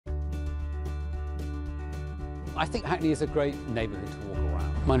I think Hackney is a great neighbourhood to walk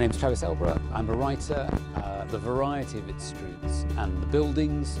around. My name's Travis Elborough. I'm a writer. The variety of its streets and the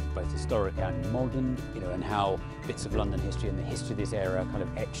buildings, both historic and modern, and how bits of London history and the history of this area are kind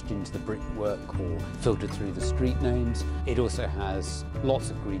of etched into the brickwork or filtered through the street names. It also has lots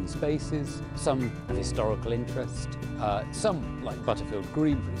of green spaces, some of historical interest, some, like Butterfield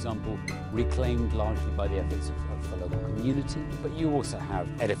Green, for example, reclaimed largely by the efforts of the local community. But you also have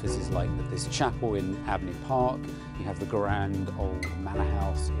edifices like this chapel in Abney Park. You have the grand old manor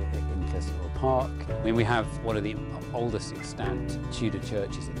house in Clissold Park. I mean, we have one of the oldest extant Tudor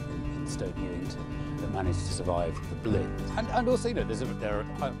churches in Stoke Newington that managed to survive the Blitz. And also, there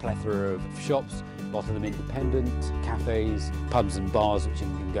are a plethora of shops, a lot of them independent, cafes, pubs and bars which you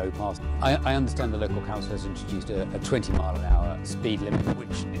can go past. I understand the local council has introduced a 20-mile-an-hour speed limit,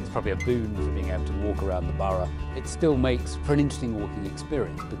 which is probably a boon for being able to walk around the borough. It still makes for an interesting walking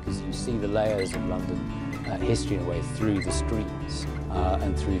experience because you see the layers of London history in a way through the streets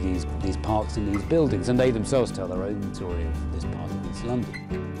and through these parks and these buildings, and they themselves tell their own story of this part of East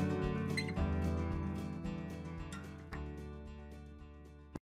London.